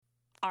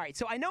All right,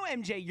 so I know,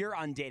 MJ, you're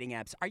on dating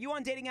apps. Are you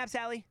on dating apps,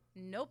 Allie?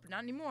 Nope,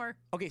 not anymore.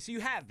 Okay, so you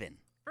have been.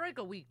 For like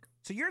a week.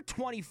 So you're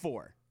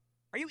 24.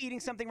 Are you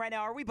eating something right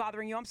now? Are we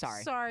bothering you? I'm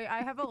sorry. Sorry,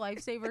 I have a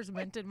Lifesavers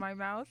mint in my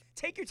mouth.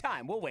 Take your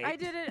time. We'll wait. I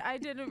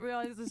didn't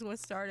realize this was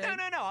starting. No.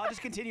 I'll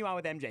just continue on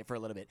with MJ for a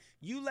little bit.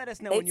 You let us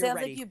know when It you're sounds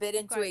ready. like you bit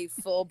into a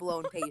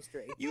full-blown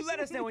pastry. You let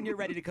us know when you're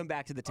ready to come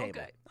back to the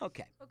table.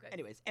 Okay.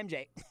 Anyways,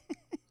 MJ,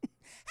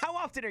 how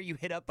often are you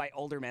hit up by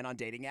older men on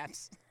dating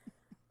apps?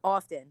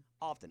 Often.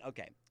 Often,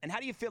 okay. And how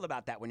do you feel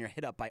about that when you're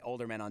hit up by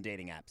older men on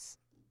dating apps?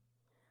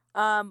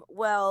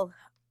 Well,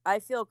 I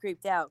feel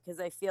creeped out because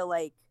I feel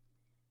like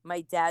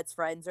my dad's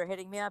friends are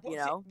hitting me up, you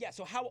know?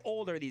 So how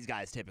old are these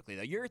guys typically,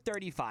 though? You're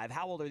 35.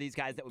 How old are these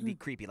guys that would be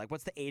creepy? Like,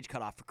 what's the age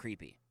cutoff for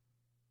creepy?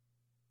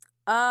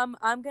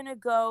 I'm going to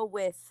go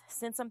with,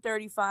 since I'm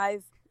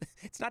 35.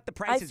 It's not The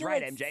Price is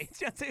Right, like MJ. It's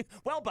just,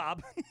 well,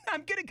 Bob,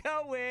 I'm going to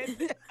go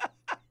with...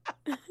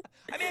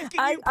 I'm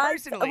asking you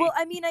personally. Well,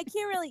 I mean, I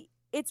can't really...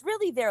 It's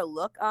really their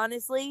look,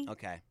 honestly.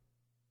 Okay.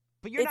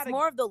 But you're it's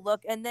more of the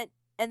look, and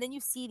then you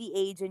see the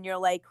age, and you're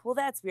like, well,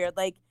 that's weird.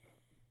 Like,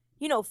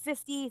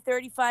 50,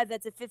 35,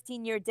 that's a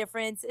 15-year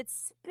difference.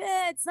 It's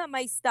not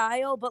my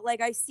style, but, like,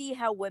 I see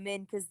how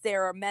women, because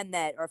there are men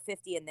that are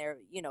 50 and they're,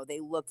 they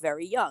look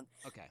very young.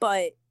 Okay.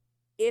 But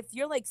if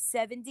you're, like,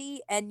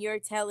 70 and you're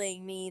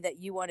telling me that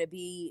you want to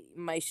be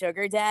my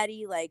sugar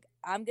daddy, like,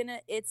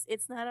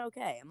 it's not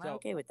okay. I'm not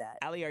okay with that.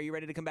 Allie, are you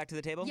ready to come back to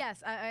the table?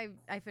 Yes, I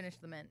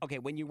finished the mint. Okay,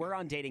 when you were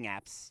on dating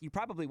apps, you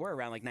probably were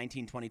around, like,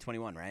 19, 20,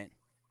 21, right?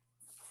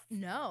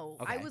 No,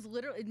 Okay. I was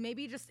literally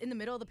maybe just in the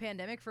middle of the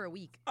pandemic for a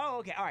week. Oh,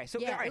 okay. All right. So,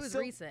 Yeah, all right, it was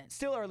recent.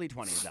 Still early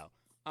 20s,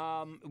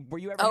 though. Were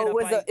you ever Oh,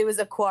 hit up by... it was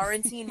a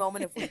quarantine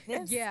moment of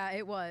weakness? Yeah,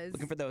 it was.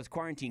 Looking for those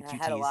quarantine I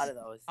cuties. had a lot of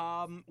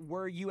those.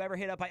 Were you ever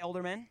hit up by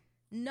older men?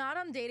 Not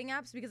on dating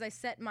apps because I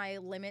set my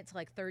limit to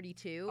like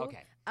 32.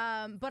 Okay.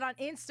 But on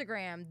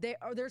Instagram,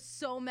 there's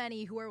so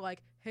many who are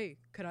like, "Hey,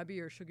 can I be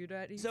your sugar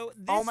daddy?" So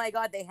Oh my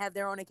God, they have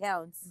their own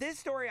accounts. This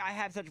story I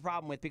have such a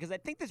problem with because I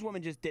think this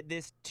woman just did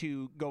this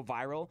to go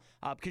viral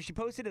because she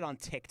posted it on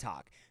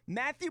TikTok.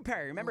 Matthew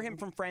Perry, remember him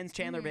from Friends,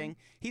 Chandler Bing?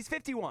 He's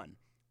 51.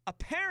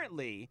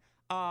 Apparently,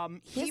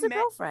 He has a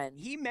girlfriend.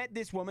 He met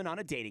this woman on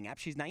a dating app.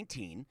 She's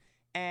 19,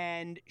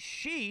 and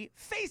she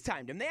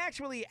FaceTimed him. They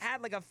actually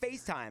had like a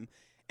FaceTime.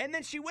 And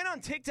then she went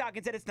on TikTok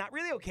and said it's not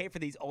really okay for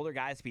these older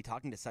guys to be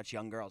talking to such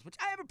young girls, which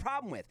I have a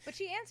problem with. But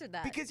she answered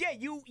that. Because, yeah,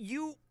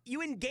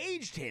 you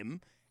engaged him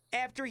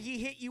after he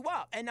hit you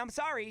up. And I'm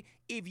sorry,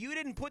 if you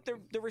didn't put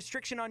the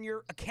restriction on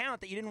your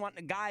account that you didn't want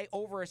a guy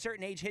over a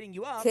certain age hitting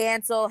you up.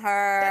 Cancel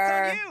her.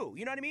 That's on you.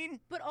 You know what I mean?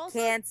 But also,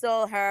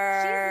 cancel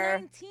her.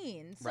 she's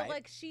 19. So, Right.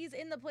 like, she's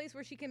in the place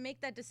where she can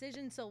make that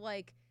decision. So,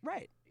 like,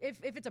 Right. if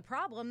it's a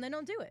problem, then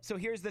don't do it. So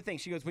here's the thing.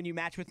 She goes, when you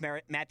match with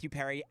Matthew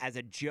Perry as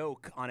a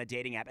joke on a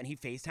dating app and he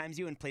FaceTimes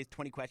you and plays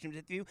 20 questions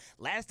with you,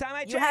 last time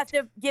I checked. You have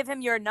to give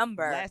him your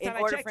number Last in time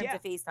I order checked, for him yeah.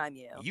 to FaceTime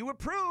you. You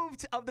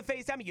approved of the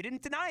FaceTime. You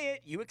didn't deny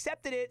it. You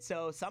accepted it.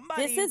 So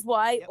somebody. This is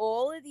why Yep.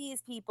 all of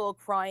these people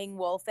crying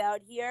wolf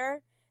out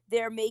here,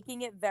 they're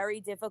making it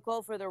very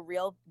difficult for the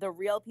real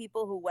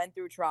people who went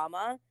through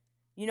trauma.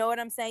 You know what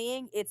I'm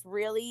saying? It's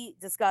really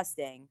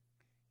disgusting.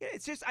 Yeah,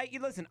 it's just,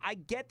 listen, I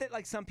get that,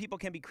 like, some people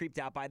can be creeped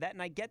out by that,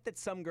 and I get that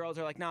some girls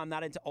are like, no, I'm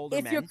not into older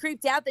men. If you're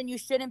creeped out, then you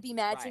shouldn't be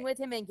matching Right. with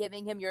him and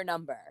giving him your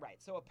number. Right.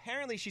 So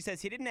apparently she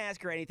says he didn't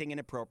ask her anything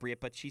inappropriate,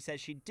 but she says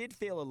she did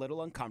feel a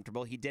little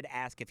uncomfortable. He did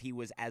ask if he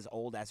was as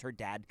old as her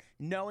dad,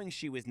 knowing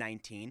she was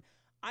 19.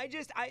 I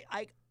just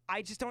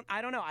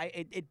don't know.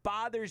 It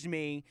bothers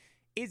me.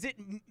 Is it,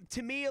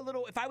 to me, a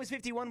little, if I was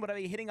 51, would I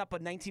be hitting up a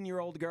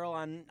 19-year-old girl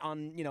on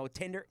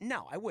Tinder?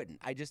 No, I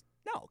wouldn't.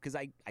 No, because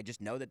I just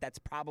know that that's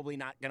probably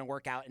not going to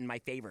work out in my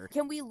favor.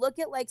 Can we look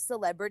at like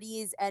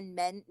celebrities and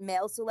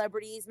male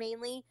celebrities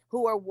mainly,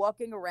 who are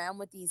walking around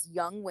with these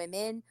young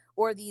women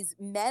or these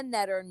men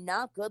that are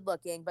not good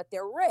looking, but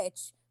they're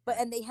rich,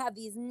 and they have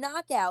these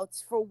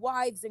knockouts for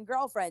wives and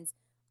girlfriends?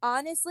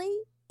 Honestly,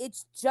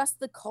 it's just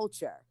the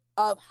culture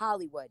of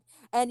Hollywood.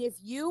 And if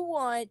you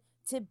want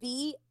to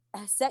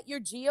set your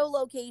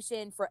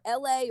geolocation for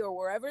LA or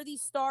wherever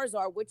these stars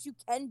are, which you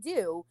can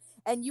do,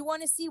 and you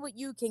want to see what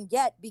you can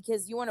get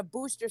because you want to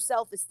boost your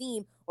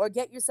self-esteem or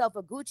get yourself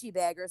a Gucci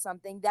bag or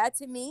something, that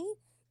to me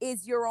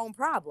is your own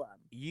problem.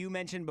 You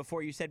mentioned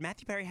before, you said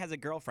Matthew Perry has a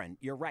girlfriend.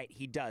 You're right,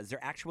 he does.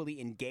 They're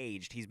actually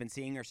engaged. He's been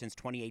seeing her since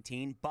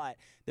 2018, but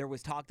there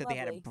was talk that they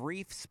had a Lovely.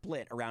 brief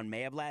split around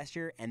May of last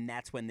year, and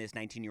that's when this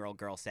 19-year-old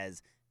girl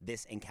says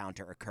this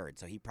encounter occurred.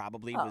 So he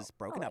probably was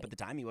broken up at the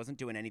time. He wasn't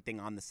doing anything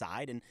on the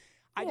side, and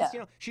I just,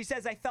 she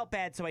says, I felt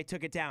bad, so I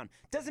took it down.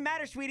 Doesn't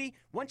matter, sweetie.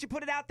 Once you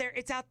put it out there,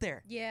 it's out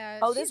there. Yeah.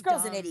 Oh, this she's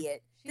girl's dumb. an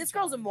idiot. She's This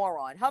girl's a dumb.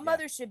 moron. Her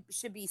mother should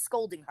be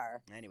scolding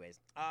her.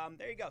 Anyways,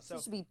 there you go. So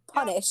She should be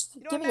punished.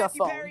 You know Give what, me your Matthew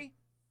phone. Perry?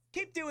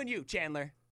 Keep doing you, Chandler.